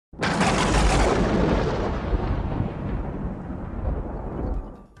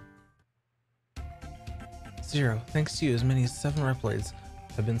Zero, thanks to you, as many as 7 Reploids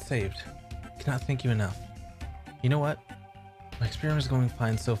have been saved. I cannot thank you enough. You know what? My experiment is going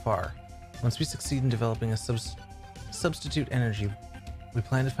fine so far. Once we succeed in developing a substitute energy, we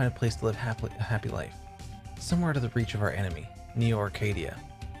plan to find a place to live a happy life. Somewhere out of the reach of our enemy, Neo Arcadia.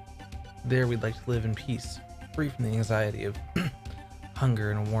 There we'd like to live in peace, free from the anxiety of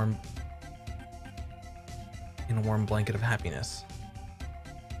hunger and a warm blanket of happiness.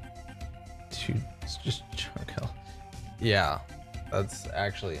 Dude, it's just chunk hell. Yeah, that's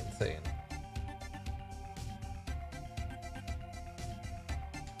actually insane.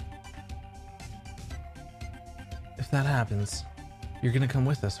 If that happens, you're gonna come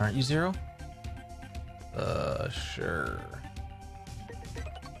with us, aren't you, Zero? Sure.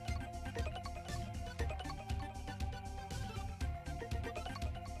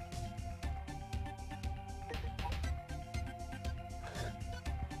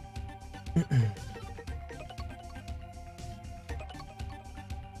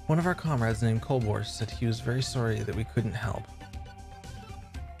 One of our comrades named Colbar said he was very sorry that we couldn't help,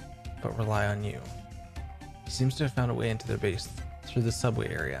 but rely on you. He seems to have found a way into their base through the subway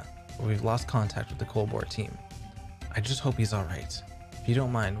area, but we've lost contact with the Colbar team. I just hope he's alright. If you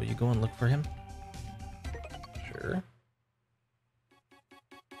don't mind, will you go and look for him? Sure.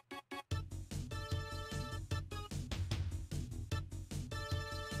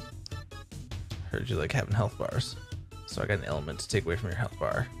 Heard you like having health bars, so I got an element to take away from your health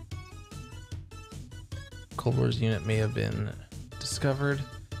bar. Colbar's unit may have been discovered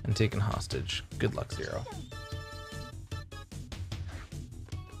and taken hostage. Good luck, Zero.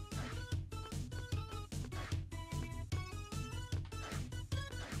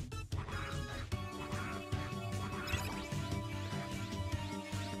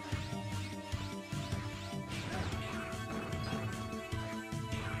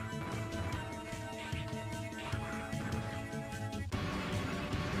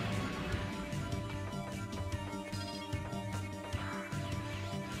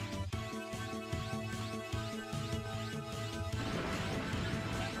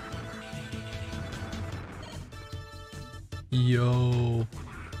 Yo.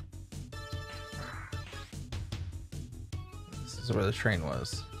 This is where the train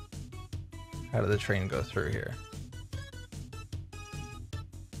was. How did the train go through here?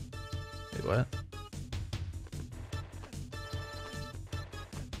 Wait, what?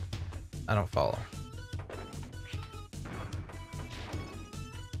 I don't follow.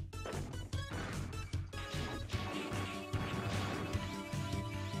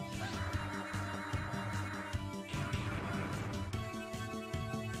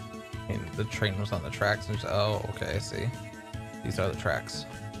 The train was on the tracks and just, oh, okay, I see. These are the tracks.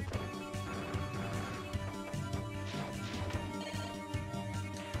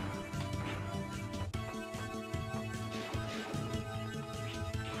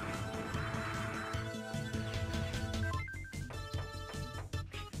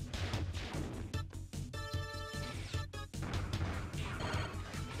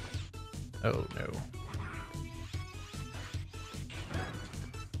 Oh no.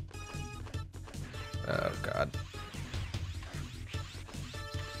 Oh god.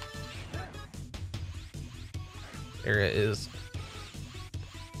 Area is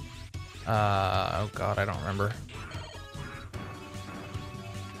oh god, I don't remember.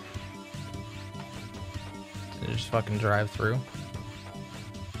 Did it just fucking drive through?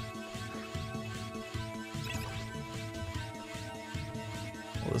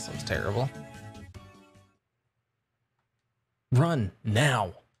 Well, this looks terrible. Run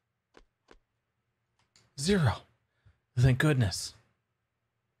now. Zero. Thank goodness.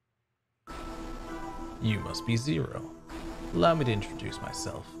 You must be Zero. Allow me to introduce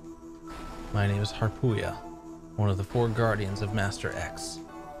myself. My name is Harpuya, one of the 4 guardians of Master X.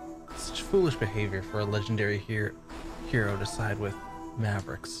 Such foolish behavior for a legendary hero to side with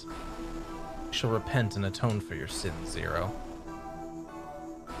Mavericks. You shall repent and atone for your sins, Zero.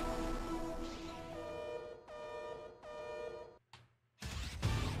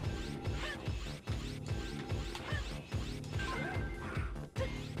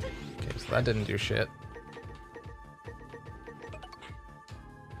 That didn't do shit.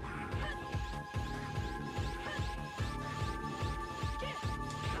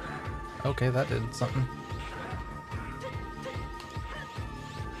 Okay, that did something.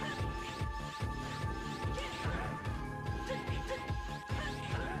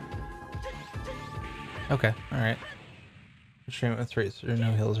 Okay, alright. The train went straight through,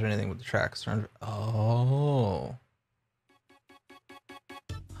 no hills or anything with the tracks. Oh.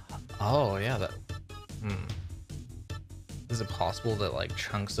 Oh, yeah, that... Is it possible that, like,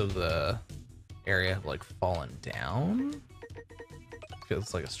 chunks of the area have like fallen down.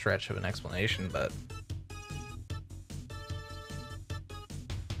 Feels like a stretch of an explanation, but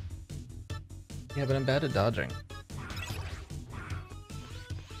yeah, but I'm bad at dodging.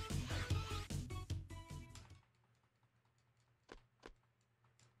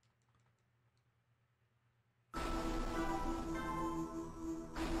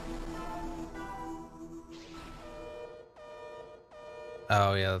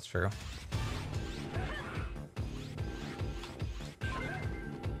 Oh yeah, that's true.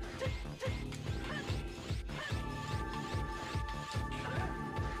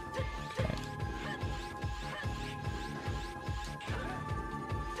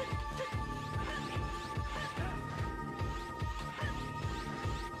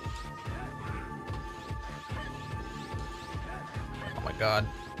 Oh my god.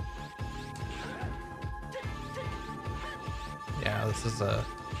 Yeah, this is a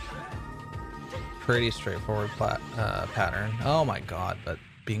pretty straightforward pattern. Oh my god, but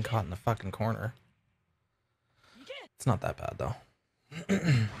being caught in the fucking corner. It's not that bad though.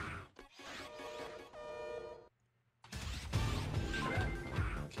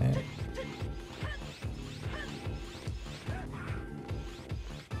 Okay.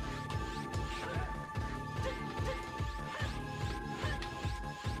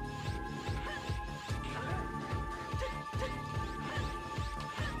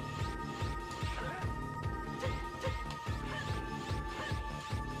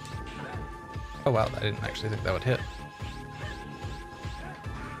 Oh wow, I didn't actually think that would hit.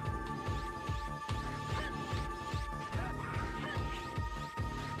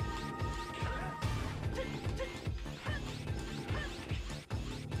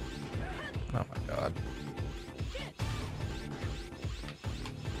 Oh my god.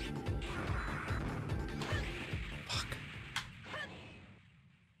 Fuck.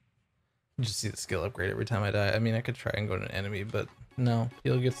 You just see the skill upgrade every time I die. I mean, I could try and go to an enemy, but no,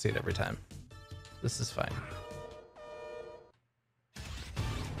 you'll get to see it every time. This is fine.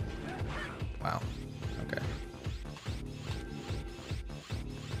 Wow. Okay.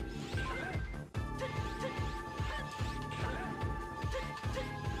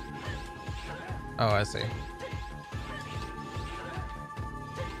 Oh, I see.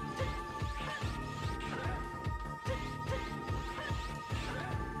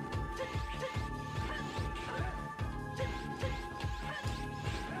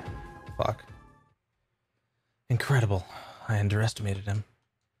 Fuck. Incredible. I underestimated him.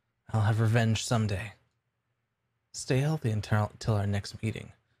 I'll have revenge someday. Stay healthy until our next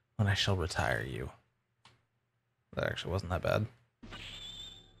meeting, when I shall retire you. That actually wasn't that bad.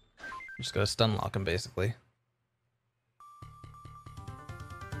 Just gotta stun lock him, basically.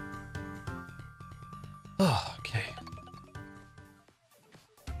 Oh, okay.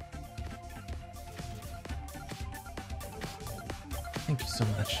 Thank you so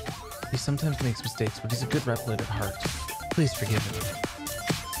much. He sometimes makes mistakes, but he's a good replicant at heart. Please forgive him.